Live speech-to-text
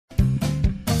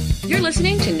You're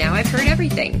listening to Now I've Heard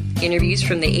Everything. Interviews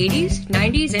from the 80s,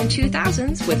 90s, and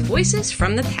 2000s with voices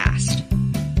from the past.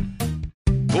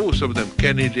 Both of them,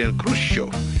 Kennedy and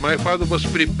Khrushchev. My father was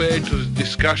prepared to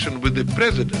discussion with the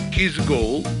president. His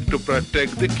goal to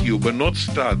protect the Cuba, not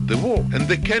start the war. And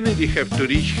the Kennedy have to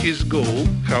reach his goal,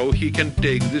 how he can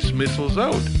take these missiles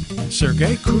out.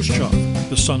 Sergei Khrushchev,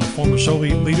 the son of former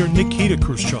Soviet leader Nikita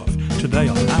Khrushchev. Today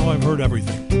on Now I've Heard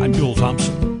Everything. I'm Bill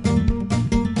Thompson.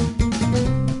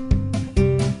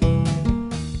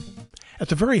 At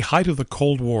the very height of the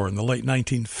Cold War in the late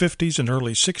 1950s and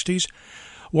early 60s,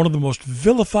 one of the most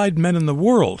vilified men in the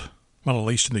world, well, at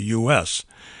least in the U.S.,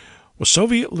 was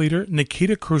Soviet leader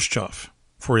Nikita Khrushchev.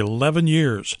 For 11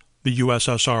 years, the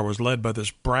USSR was led by this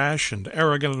brash and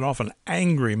arrogant and often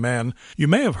angry man. You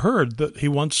may have heard that he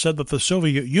once said that the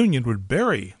Soviet Union would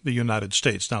bury the United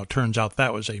States. Now, it turns out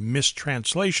that was a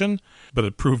mistranslation, but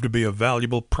it proved to be a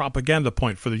valuable propaganda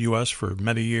point for the U.S. for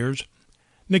many years.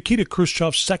 Nikita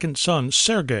Khrushchev's second son,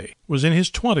 Sergei, was in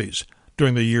his 20s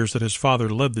during the years that his father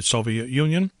led the Soviet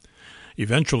Union.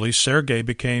 Eventually, Sergei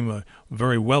became a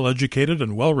very well-educated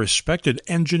and well-respected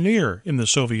engineer in the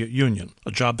Soviet Union,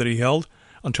 a job that he held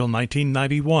until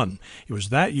 1991. It was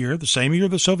that year, the same year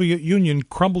the Soviet Union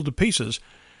crumbled to pieces,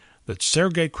 that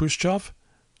Sergei Khrushchev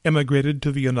emigrated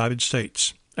to the United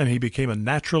States, and he became a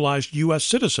naturalized U.S.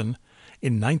 citizen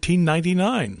in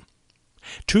 1999.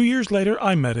 2 years later,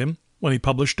 I met him when he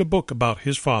published a book about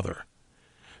his father.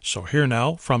 So here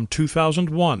now, from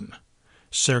 2001,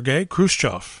 Sergei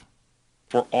Khrushchev.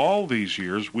 For all these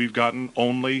years, we've gotten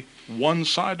only one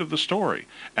side of the story,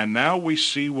 and now we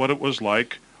see what it was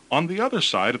like on the other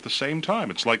side at the same time.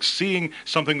 It's like seeing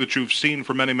something that you've seen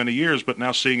for many, many years, but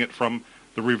now seeing it from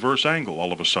the reverse angle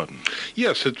all of a sudden.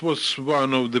 Yes, it was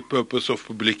one of the purpose of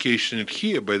publication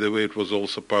here. By the way, it was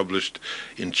also published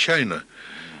in China.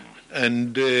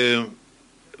 And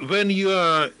when you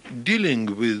are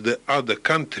dealing with the other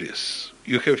countries,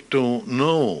 you have to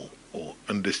know or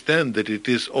understand that it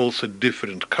is also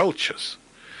different cultures.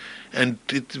 And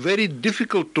it's very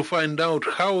difficult to find out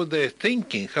how they're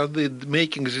thinking, how they're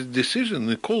making this decision.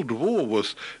 The Cold War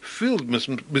was filled with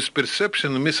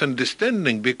misperception and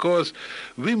misunderstanding because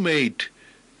we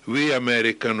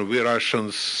Americans, we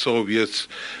Russians, Soviets,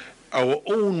 our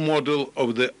own model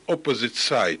of the opposite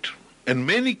side. In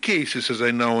many cases, as I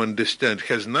now understand,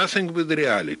 has nothing with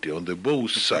reality on the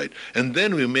both sides. And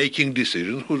then we're making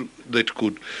decisions that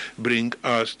could bring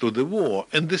us to the war.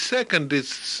 And the second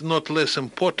is not less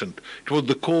important. It was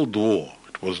the Cold War.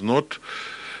 It was not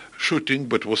shooting,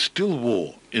 but was still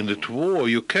war. In that war,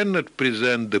 you cannot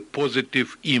present the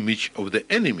positive image of the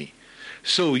enemy.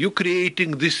 So you're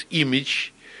creating this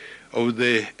image of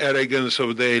the arrogance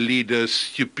of their leaders,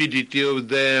 stupidity of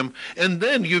them, and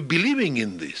then you're believing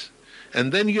in this.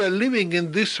 And then you are living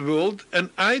in this world,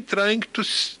 and I trying to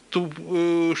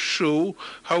show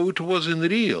how it was in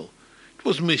real. It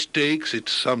was mistakes,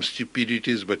 it's some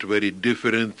stupidities, but very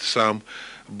different, some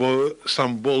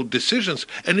bold decisions.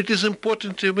 And it is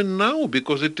important even now,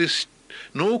 because it is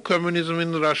no communism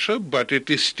in Russia, but it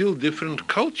is still different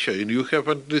culture, and you have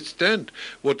to understand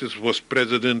was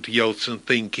President Yeltsin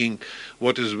thinking,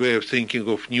 what is way of thinking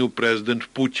of new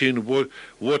President Putin,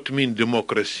 what mean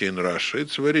democracy in Russia.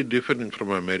 It's very different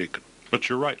from America. But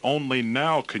you're right. Only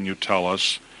now can you tell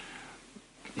us,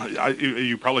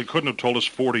 you probably couldn't have told us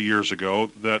 40 years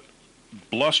ago, that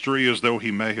blustery as though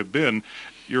he may have been,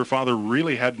 your father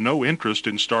really had no interest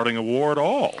in starting a war at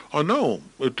all. Oh, no.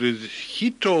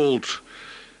 He told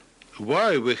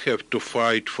why we have to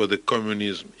fight for the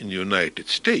communism in the United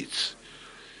States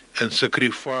and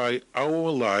sacrifice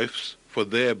our lives for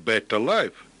their better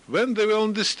life. When they will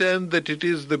understand that it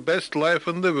is the best life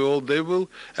in the world, they will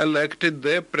elect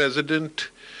their president,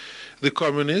 the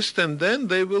communist, and then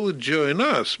they will join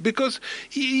us. Because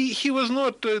he was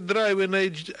not driving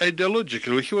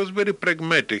ideologically, he was very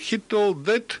pragmatic. He told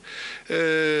that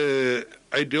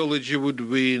ideology would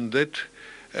win, that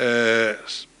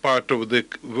part of the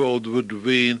world would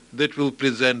win, that will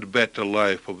present better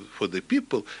life for the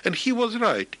people. And he was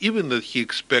right, even that he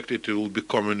expected it will be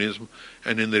communism,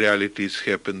 and in reality it's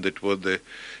happened that what the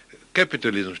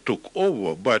capitalism took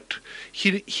over. But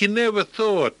he never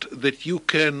thought that you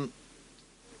can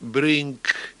bring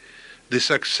the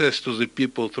success to the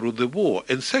people through the war.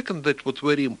 And second, that was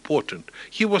very important.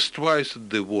 He was twice at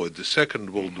the war, the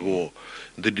Second World War.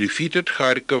 They defeated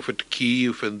Kharkov at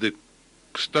Kiev and the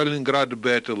Stalingrad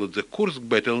battle, the Kursk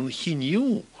battle, and he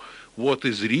knew what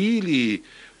is really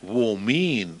war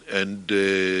mean, and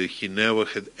he never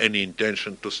had any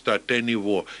intention to start any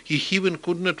war. He even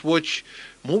could not watch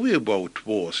movie about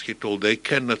wars. He told, I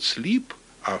cannot sleep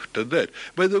after that.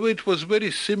 By the way, it was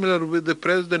very similar with the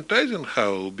President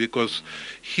Eisenhower, because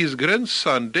his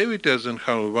grandson, David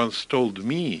Eisenhower, once told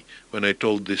me, when I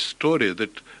told this story,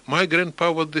 that my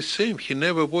grandpa was the same. He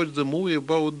never watched the movie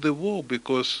about the war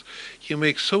because he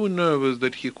makes so nervous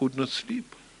that he could not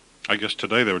sleep. I guess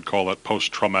today they would call that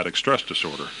post-traumatic stress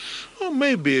disorder. Or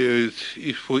maybe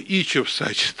if for each of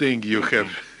such thing you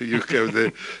have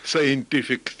the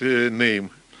scientific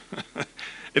name.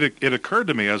 It occurred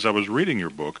to me as I was reading your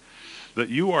book that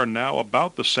you are now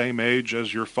about the same age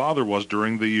as your father was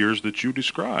during the years that you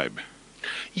describe.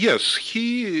 Yes,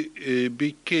 he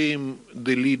became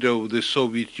the leader of the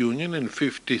Soviet Union in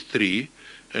 1953,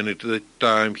 and at that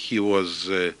time he was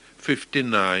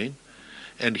 59,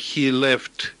 and he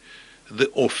left the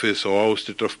office or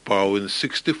ousted of power in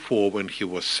 1964 when he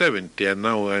was 70, and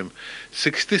now I'm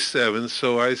 67,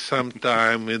 so I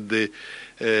sometime at the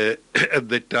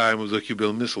time of the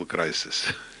Cuban Missile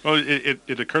Crisis. Well,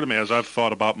 it occurred to me as I've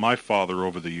thought about my father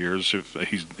over the years, if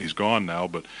he's gone now,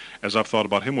 but as I've thought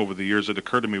about him over the years, it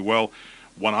occurred to me, well,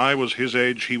 when I was his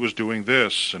age, he was doing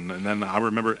this, and then I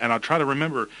remember, and I try to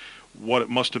remember what it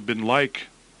must have been like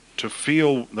to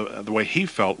feel the way he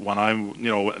felt when I'm,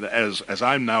 as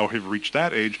I now have reached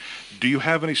that age. Do you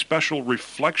have any special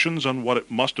reflections on what it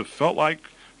must have felt like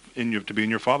to be in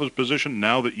your father's position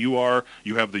now that you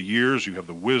have the years, you have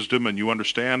the wisdom, and you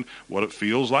understand what it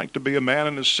feels like to be a man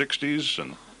in his 60s?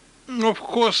 And of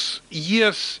course,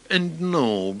 yes and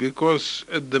no, because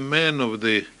the man of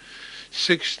the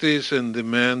 60s and the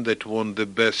man that want the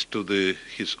best to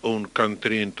his own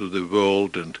country and to the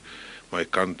world, and my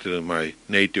country, my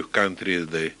native country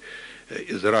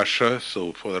is Russia.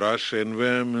 So for Russia, and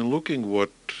I'm looking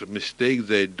what mistakes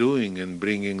they're doing and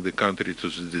bringing the country to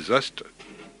the disaster.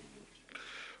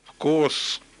 Of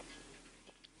course,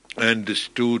 I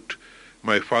understood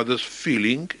my father's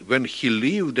feeling when he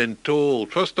lived and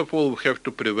told, first of all, we have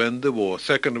to prevent the war.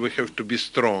 Second, we have to be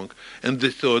strong. And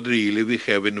the third, really, we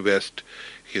have invest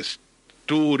his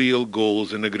two real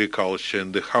goals in agriculture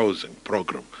and the housing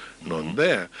program. Not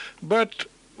there. But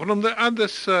from the other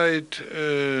side,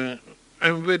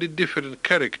 I'm a very different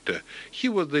character. He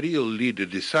was the real leader,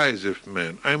 decisive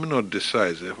man. I'm not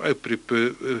decisive. I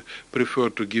prefer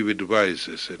to give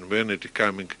advices. And when it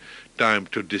coming time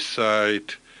to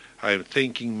decide, I'm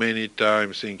thinking many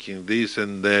times, thinking this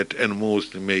and that, and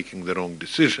mostly making the wrong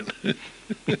decision.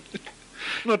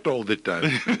 Not all the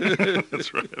time.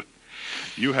 That's right.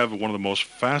 You have one of the most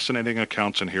fascinating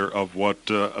accounts in here of what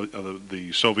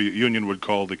the Soviet Union would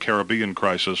call the Caribbean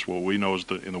crisis, what we know as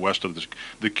in the West of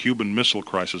the Cuban Missile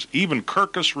Crisis. Even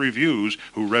Kirkus Reviews,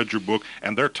 who read your book,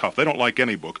 and they're tough. They don't like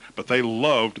any book, but they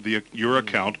loved your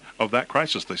account of that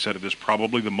crisis. They said it is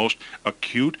probably the most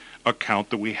acute account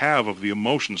that we have of the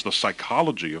emotions, the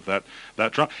psychology of that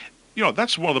trauma.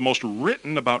 That's one of the most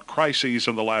written about crises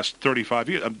in the last 35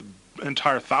 years.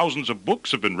 Entire thousands of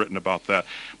books have been written about that,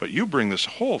 but you bring this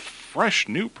whole fresh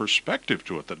new perspective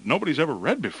to it that nobody's ever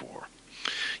read before.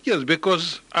 Yes,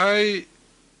 because I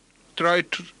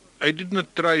did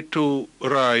not try to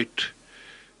write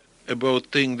about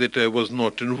things that I was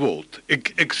not involved,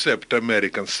 except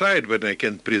American side, when I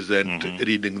can present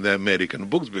reading the American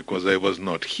books, because I was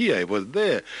not here, I was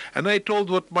there. And I told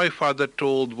what my father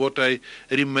told, what I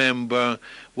remember,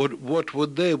 what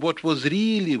was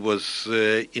really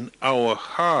in our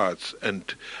hearts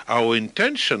and our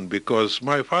intention, because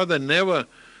my father never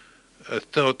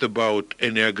thought about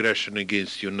any aggression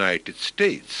against the United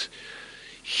States.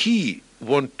 He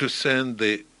wanted to send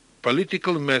the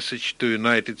political message to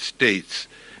United States.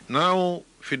 Now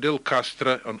Fidel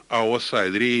Castro on our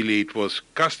side. Really, it was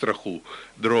Castro who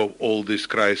drove all this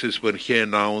crisis when he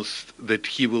announced that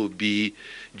he will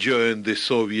join the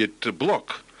Soviet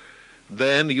bloc.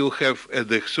 Then you have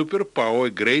the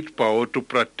superpower, great power to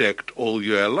protect all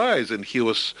your allies, and he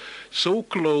was so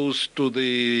close to the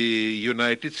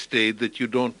United States that you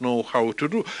don't know how to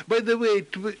do. By the way,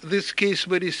 this case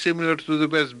very similar to the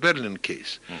West Berlin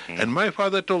case. And my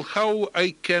father told how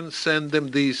I can send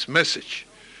them this message.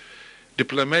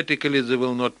 Diplomatically, they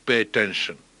will not pay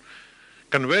attention.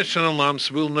 Conventional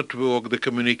arms will not work. The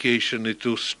communication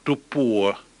is too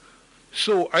poor.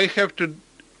 So I have to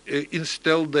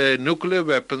install the nuclear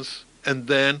weapons, and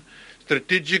then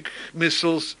strategic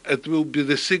missiles. It will be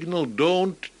the signal,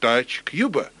 don't touch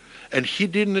Cuba. And he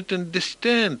didn't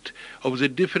understand of the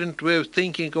different way of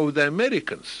thinking of the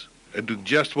Americans. And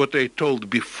just what I told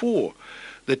before,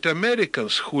 that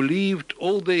Americans who lived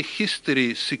all their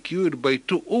history secured by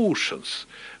two oceans,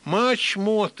 much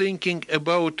more thinking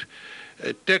about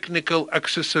technical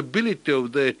accessibility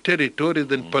of their territory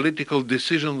than political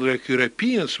decisions like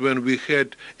Europeans when we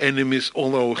had enemies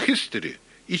all our history.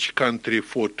 each country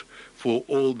fought for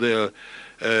all their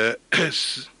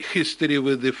history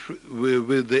with the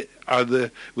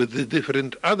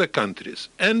different other countries.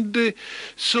 And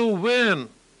so when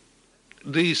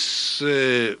these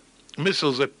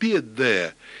missiles appeared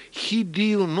there, he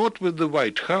deal not with the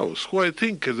White House, who I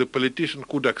think as a politician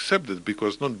could accept it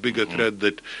because not bigger threat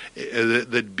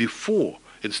that before.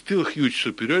 It's still huge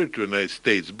superiority to the United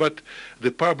States, but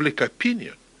the public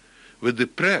opinion, with the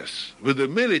press, with the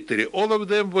military, all of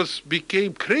them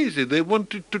became crazy. They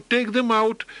wanted to take them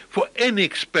out for any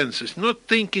expenses, not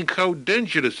thinking how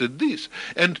dangerous it is.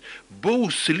 And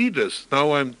both leaders,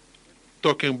 now I'm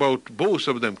talking about both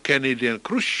of them, Kennedy and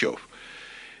Khrushchev,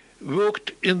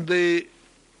 worked in the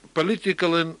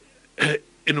political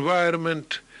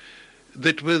environment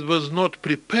that was not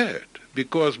prepared,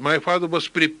 because my father was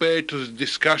prepared to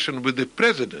discussion with the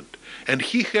president, and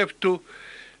he had to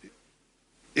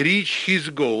reach his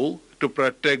goal to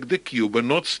protect the Cuba,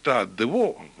 not start the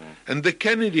war. And the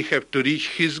Kennedy have to reach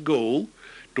his goal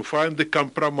to find the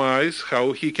compromise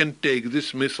how he can take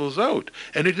these missiles out.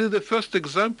 And it is the first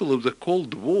example of the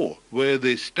Cold War where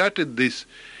they started this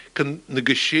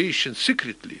negotiation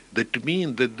secretly. That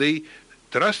means that they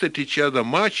trusted each other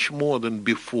much more than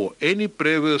before any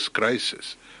previous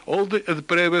crisis. All the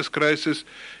previous crises,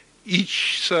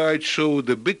 each side showed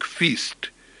a big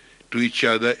feast to each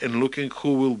other and looking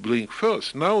who will blink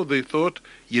first. Now they thought,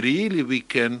 really we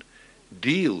can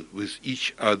deal with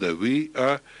each other. We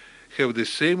have the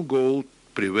same goal,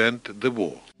 prevent the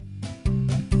war.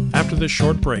 After this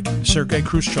short break, Sergei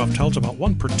Khrushchev tells about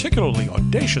one particularly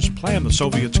audacious plan the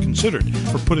Soviets considered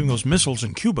for putting those missiles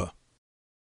in Cuba.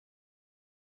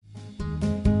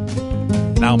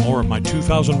 Now more of my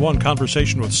 2001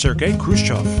 conversation with Sergei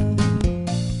Khrushchev.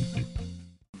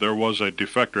 There was a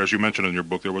defector, as you mentioned in your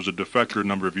book, there was a defector a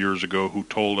number of years ago who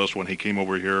told us when he came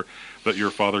over here that your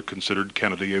father considered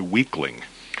Kennedy a weakling.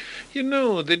 You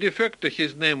know, the defector,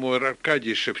 his name was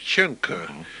Arkady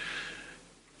Shevchenko.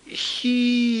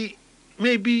 He,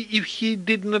 maybe if he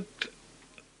did not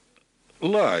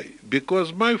lie,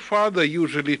 because my father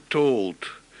usually told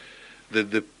that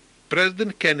the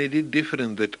President Kennedy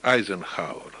different than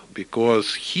Eisenhower,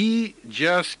 because he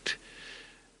just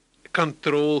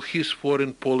control his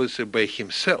foreign policy by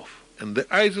himself. And the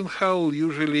Eisenhower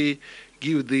usually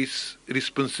give this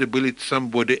responsibility to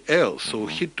somebody else. So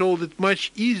he told it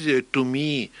much easier to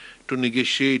me to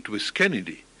negotiate with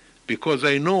Kennedy, because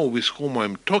I know with whom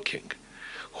I'm talking,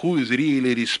 who is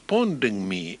really responding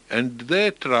me. And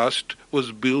their trust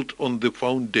was built on the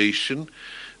foundation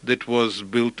that was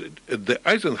built at the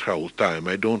Eisenhower time.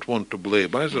 I don't want to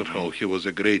blame Eisenhower. He was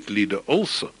a great leader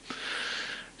also.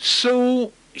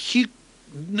 So he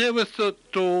never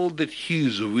told that he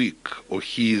is weak or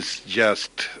he is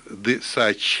just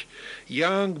such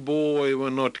young boy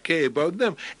will not care about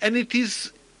them. And it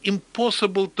is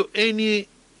impossible to any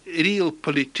real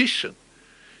politician.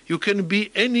 You can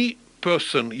be any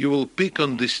person you will pick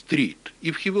on the street.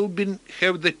 If he will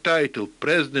have the title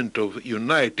President of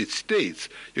United States,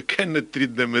 you cannot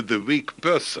treat them as a weak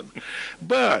person.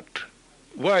 But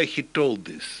why he told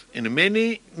this? In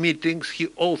many meetings he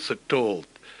also told,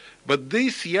 but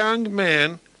this young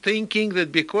man thinking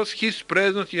that because he's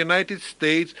President of the United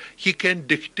States, he can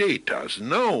dictate us.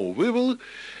 No, we will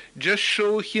just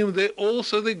show him that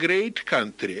also the great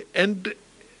country. And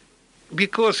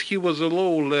because he was a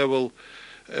low-level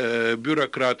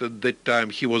bureaucrat at that time,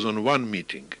 he was on one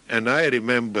meeting. And I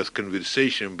remember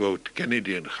conversation about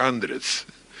Kennedy and hundreds.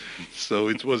 So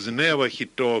it was never he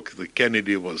talked, the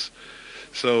Kennedy was,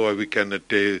 so we can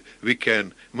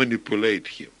manipulate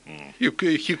him. He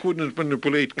couldn't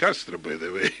manipulate Castro, by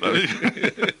the way.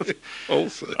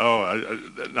 Also.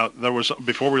 Now there was,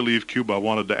 before we leave Cuba, I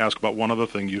wanted to ask about one other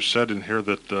thing. You said in here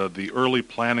that the early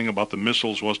planning about the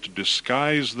missiles was to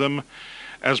disguise them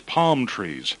as palm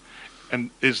trees. And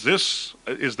was this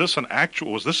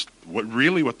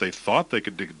really what they thought? They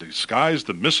could disguise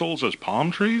the missiles as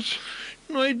palm trees?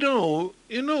 No, I don't.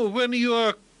 You know, when you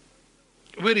are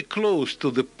very close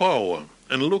to the power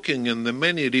and looking in the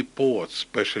many reports,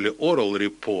 especially oral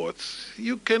reports,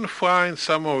 you can find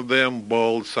some of them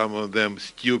bold, some of them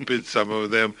stupid, some of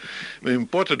them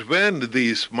important. When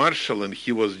this Marshall, and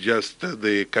he was just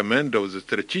the commander of the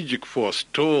strategic force,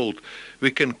 told we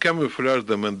can camouflage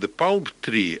them in the palm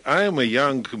tree. I am a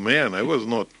young man. I was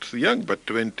not young, but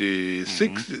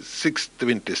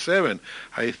 27.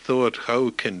 I thought, how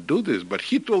we can do this? But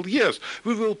he told, yes,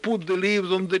 we will put the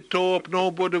leaves on the top.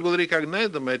 Nobody will recognize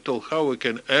them. I told, how we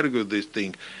can argue this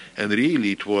thing? And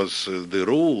really, it was the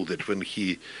rule that when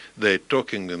they're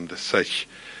talking in such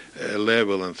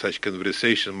level and such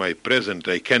conversation, my present,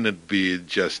 I cannot be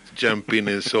just jump in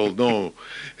and say, no,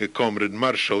 Comrade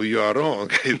Marshall, you are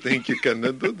wrong. I think you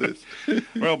cannot do this.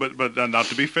 Well, but not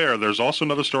to be fair, there's also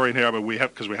another story in here. I mean, we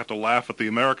have to laugh at the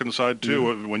American side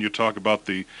too when you talk about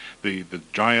the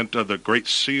giant, the Great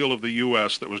Seal of the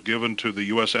U.S. that was given to the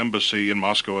U.S. Embassy in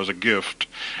Moscow as a gift,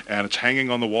 and it's hanging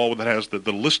on the wall that has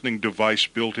the listening device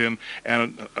built in.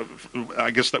 And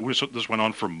I guess this went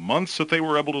on for months that they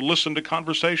were able to listen to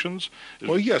conversations.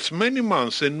 Oh yes, many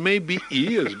months and maybe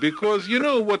years, because you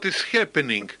know what is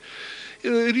happening.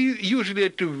 Usually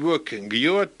at working,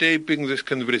 you are taping this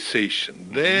conversation.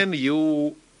 Then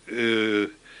you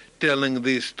telling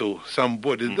this to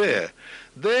somebody there.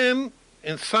 Then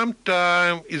in some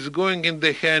time it's going in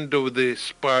the hand of the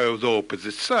spy of the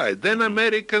opposite side. Then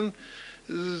American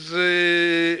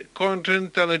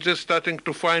counterintelligence starting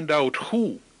to find out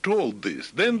who told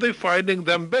this. Then they finding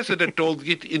the ambassador told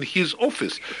it in his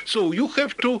office. So you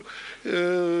have to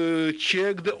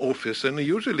check the office, and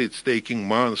usually it's taking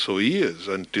months or years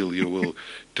until you will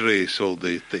trace all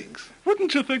the things.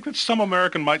 Wouldn't you think that some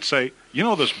American might say, you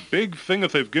know, this big thing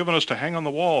that they've given us to hang on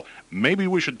the wall, maybe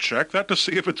we should check that to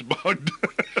see if it's bugged?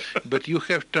 But you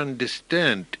have to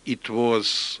understand, it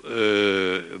was,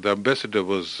 the ambassador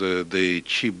was the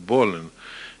Chip Bolin,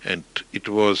 and it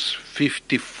was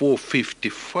 54,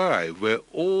 55, where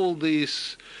all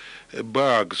these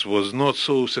bugs was not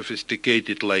so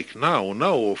sophisticated like now.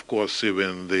 Now, of course,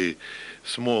 even the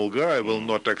small guy will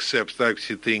not accept that.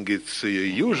 He think it's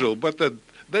usual, but at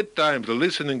that time the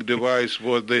listening device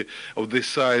was of the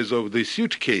size of the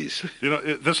suitcase. You know,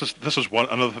 this is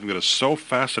another thing that is so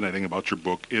fascinating about your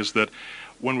book is that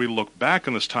when we look back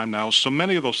on this time now, so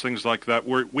many of those things like that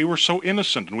we were so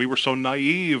innocent and we were so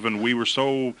naive and we were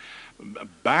so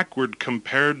backward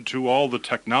compared to all the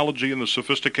technology and the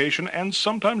sophistication and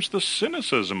sometimes the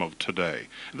cynicism of today.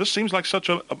 This seems like such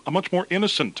a much more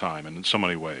innocent time in so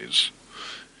many ways.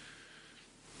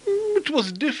 It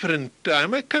was different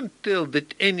time. I can't tell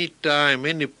that any time,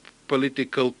 any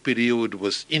political period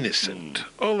was innocent.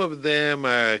 All of them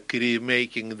are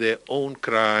making their own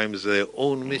crimes, their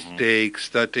own mistakes,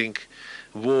 starting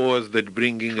wars that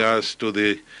bringing us to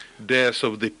the death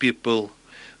of the people.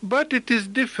 But it is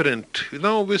different.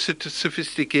 Now with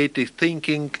sophisticated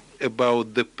thinking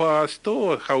about the past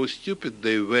or how stupid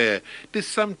they were. It is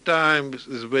sometimes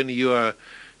when you are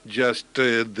just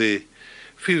the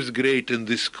fifth grade in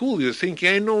the school, you think,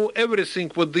 I know everything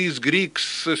what these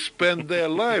Greeks spend their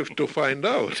life to find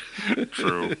out.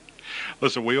 True.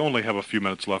 Listen, we only have a few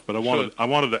minutes left, but I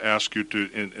wanted to ask you to,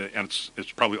 and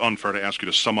it's probably unfair to ask you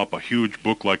to sum up a huge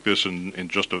book like this in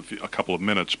just a couple of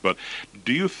minutes, but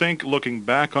do you think, looking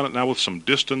back on it now with some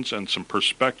distance and some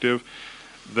perspective,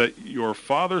 that your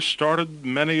father started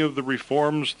many of the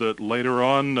reforms that later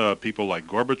on people like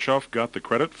Gorbachev got the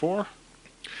credit for?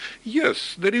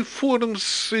 Yes, the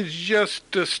reforms is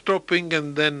just stopping,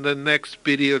 and then the next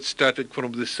period starting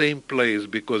from the same place,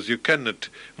 because you cannot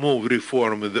move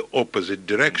reform in the opposite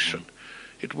direction.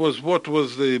 It was what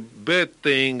was the bad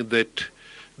thing that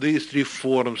these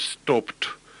reforms stopped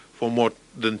for more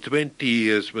than 20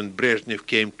 years when Brezhnev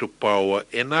came to power,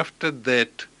 and after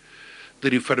that the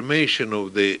reformation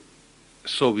of the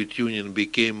Soviet Union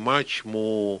became much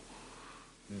more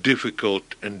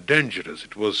difficult and dangerous.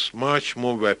 It was much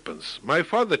more weapons. My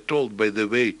father told, by the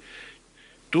way,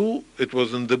 it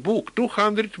was in the book,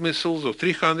 200 missiles or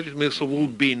 300 missiles will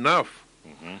be enough.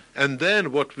 And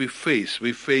then what we faced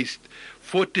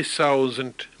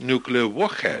 40,000 nuclear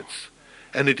warheads,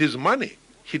 and it is money.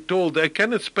 He told, I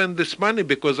cannot spend this money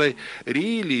because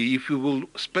if you will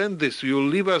spend this, you will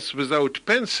leave us without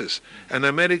pences, and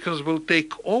Americans will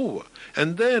take over.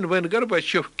 And then when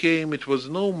Gorbachev came, it was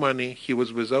no money, he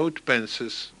was without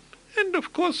pences. And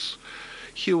of course,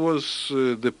 he was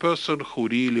the person who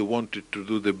really wanted to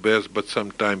do the best, but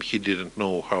sometimes he didn't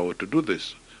know how to do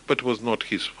this. But it was not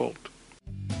his fault.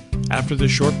 After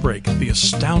this short break, the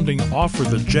astounding offer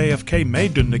that JFK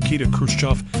made to Nikita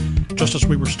Khrushchev just as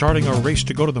we were starting our race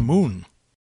to go to the moon.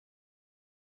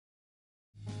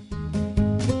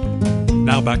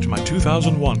 Now back to my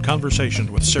 2001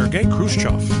 conversation with Sergei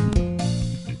Khrushchev.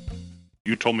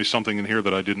 You told me something in here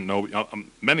that I didn't know,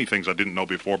 many things I didn't know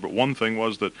before, but one thing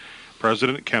was that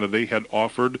President Kennedy had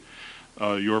offered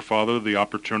your father the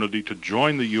opportunity to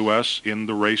join the U.S. in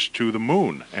the race to the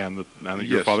moon, and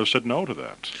your father said no to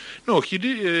that. No, he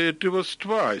did. It was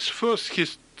twice. First, he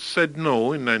said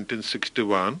no in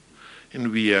 1961 in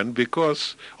Vienna,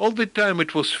 because all the time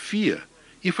it was fear.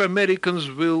 If Americans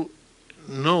will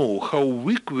know how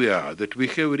weak we are, that we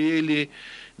have really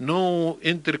no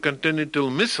intercontinental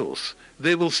missiles,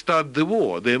 they will start the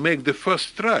war. They make the first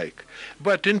strike.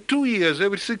 But in 2 years,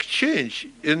 everything changed.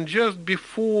 And just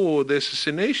before the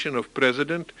assassination of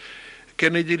President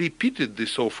Kennedy repeated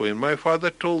this offer, and my father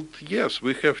told, yes,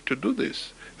 we have to do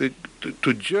this,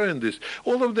 to join this.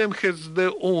 All of them has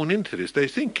their own interest. I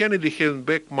think Kennedy had in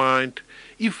back mind,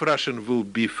 if Russian will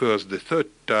be first the third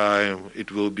time,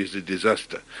 it will be the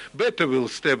disaster. Better we'll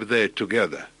step there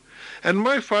together. And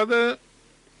my father,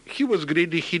 he was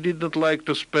greedy. He did not like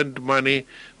to spend money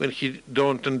when he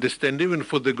don't understand, even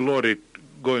for the glory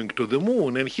going to the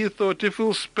moon. And he thought, if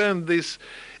we'll spend these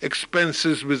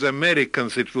expenses with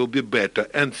Americans, it will be better.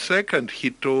 And second,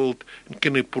 he told, it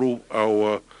can improve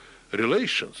our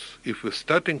relations if we're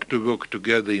starting to work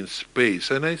together in space.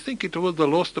 And I think it was a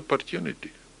lost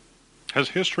opportunity. Has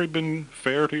history been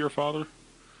fair to your father?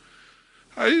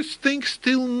 I think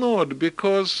still not,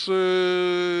 because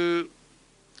when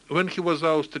he was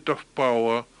ousted of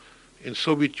power in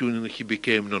Soviet Union, he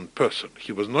became non-person.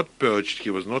 He was not purged, he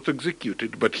was not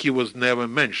executed, but he was never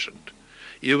mentioned.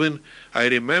 Even, I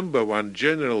remember one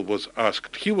general was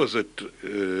asked, he was at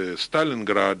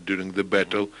Stalingrad during the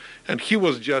battle, and he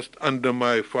was just under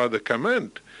my father's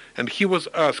command, and he was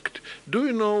asked, do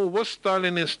you know, was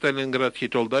Stalin in Stalingrad? He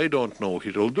told, I don't know.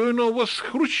 He told, do you know, was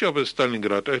Khrushchev in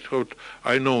Stalingrad? I thought,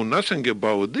 I know nothing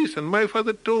about this. And my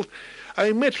father told,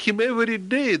 I met him every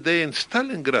day there in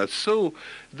Stalingrad. So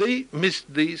they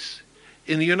missed this.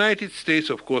 In the United States,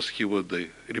 of course, he was the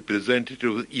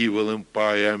representative of the evil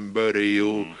empire,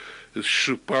 Embryo,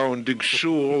 pounding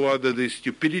shoe, all other the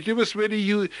stupidity. It was very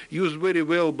used very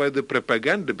well by the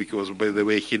propaganda, because, by the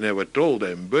way, he never told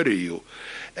Embryo.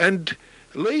 And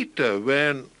later,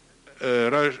 when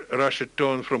Russia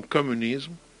turned from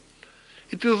communism,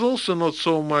 it is also not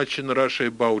so much in Russia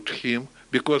about him,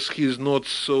 because he is not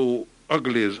so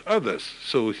ugly as others.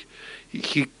 So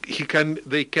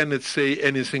they cannot say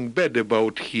anything bad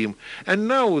about him. And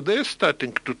now they're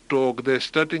starting to talk, they're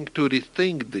starting to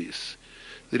rethink this.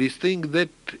 Rethink that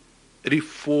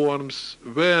reforms,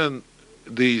 when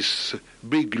this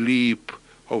big leap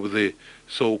of the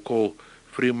so-called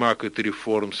free market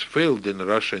reforms failed in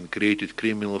Russia and created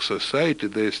criminal society,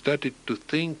 they started to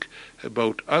think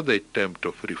about other attempts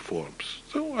of reforms.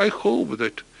 So I hope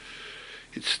that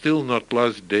it's still not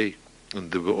last day of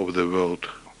the world.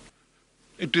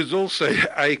 It is also,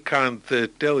 I can't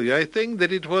tell you, I think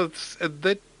that it was at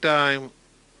that time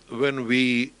when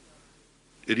we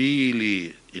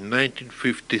really, in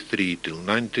 1953 till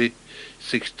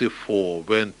 1964,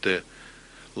 went a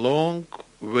long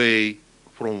way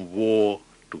from war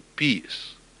to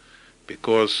peace,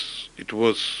 because it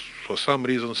was, for some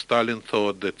reason, Stalin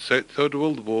thought that Third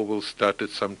World War will start at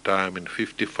some time in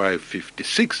 55,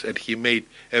 56, and he made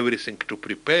everything to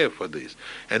prepare for this.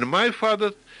 And my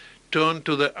father turned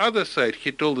to the other side.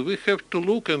 He told, we have to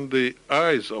look in the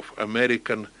eyes of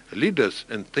American leaders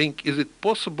and think, is it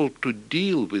possible to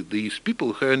deal with these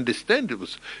people who understand it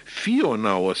was fear on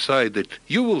our side that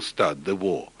you will start the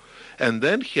war? And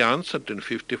then he answered in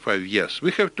 55, yes,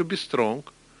 we have to be strong,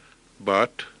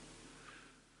 but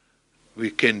we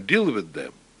can deal with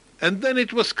them. And then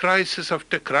it was crisis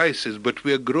after crisis, but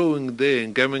we are growing there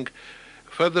and coming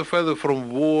further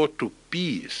from war to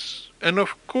peace. And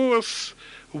of course,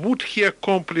 would he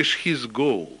accomplish his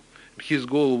goal? His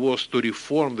goal was to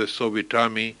reform the Soviet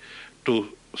army, to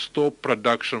stop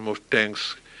production of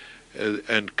tanks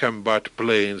and combat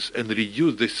planes, and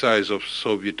reduce the size of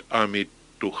Soviet army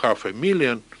to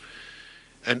 500,000.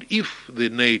 And if the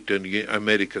NATO and the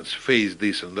Americans face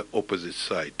this on the opposite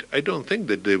side, I don't think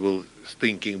that they will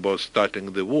thinking about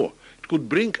starting the war. It could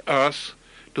bring us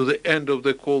to the end of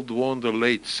the Cold War in the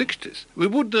late 60s. We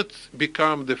would not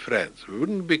become the friends. We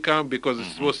wouldn't become, because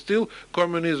it was still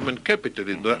communism and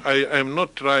capitalism. I'm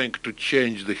not trying to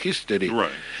change the history,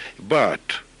 right,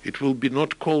 but it will be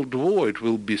not Cold War. It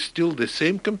will be still the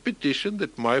same competition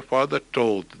that my father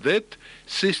told. That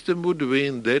system would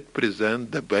win, that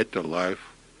present the better life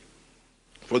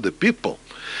for the people.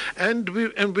 And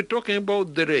we're talking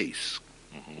about the race.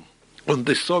 On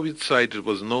the Soviet side, it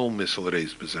was no missile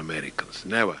race with Americans,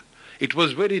 never. It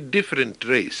was very different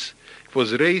race. It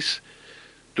was a race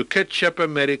to catch up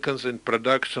Americans in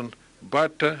production,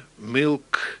 butter,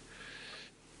 milk,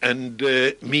 and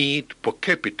meat per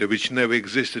capita, which never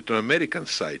existed on American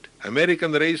side.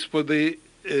 American race for the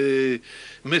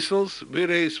missiles, we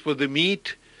race for the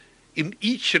meat. In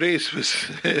each race, was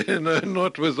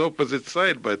not with opposite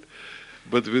side, but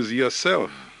with yourself.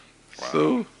 Wow.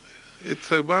 So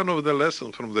it's one of the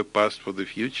lessons from the past for the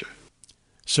future.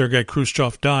 Sergei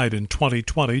Khrushchev died in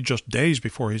 2020, just days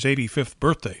before his 85th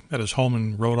birthday, at his home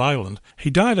in Rhode Island. He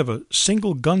died of a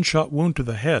single gunshot wound to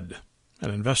the head. An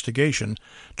investigation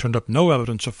turned up no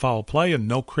evidence of foul play, and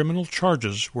no criminal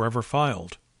charges were ever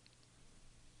filed.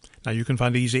 Now you can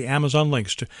find easy Amazon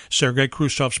links to Sergei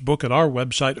Khrushchev's book at our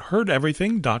website,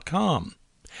 heardeverything.com.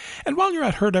 And while you're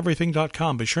at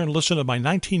heardeverything.com, be sure and listen to my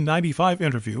 1995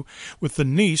 interview with the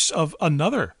niece of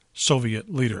another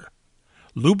Soviet leader,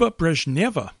 Luba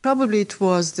Brezhneva. Probably it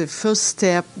was the first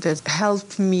step that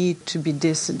helped me to be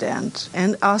dissident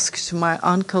and asked my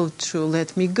uncle to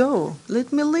let me go.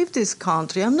 Let me leave this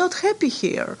country. I'm not happy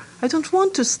here. I don't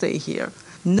want to stay here.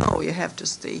 No, you have to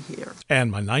stay here.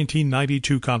 And my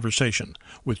 1992 conversation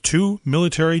with two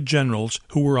military generals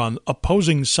who were on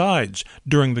opposing sides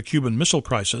during the Cuban Missile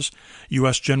Crisis,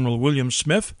 U.S. General William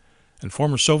Smith and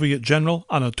former Soviet General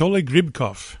Anatoly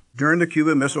Gribkov. During the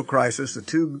Cuban Missile Crisis, the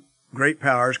two great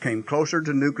powers came closer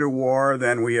to nuclear war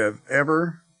than we have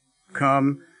ever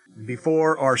come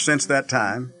before or since that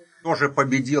time. Кто же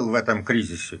победил в этом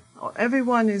кризисе?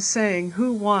 Everyone is saying,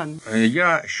 who won?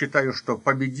 Я считаю, что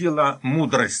победила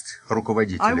мудрость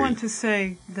руководителей. I want to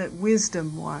say that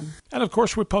wisdom won. And of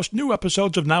course, we post new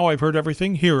episodes of Now I've Heard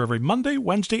Everything here every Monday,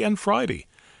 Wednesday, and Friday.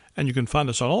 And you can find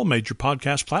us on all major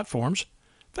podcast platforms.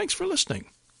 Thanks for listening.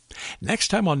 Next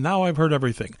time on Now I've Heard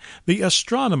Everything, the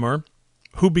astronomer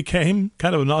who became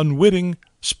kind of an unwitting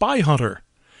spy hunter.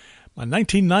 My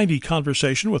 1990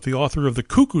 conversation with the author of The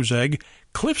Cuckoo's Egg,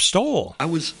 Cliff Stoll. I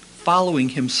was following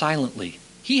him silently.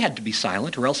 He had to be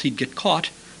silent or else he'd get caught.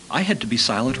 I had to be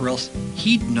silent or else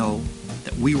he'd know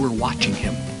that we were watching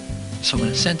him. So in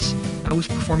a sense, I was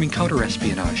performing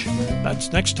counter-espionage.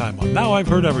 That's next time on Now I've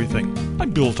Heard Everything.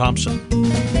 I'm Bill Thompson.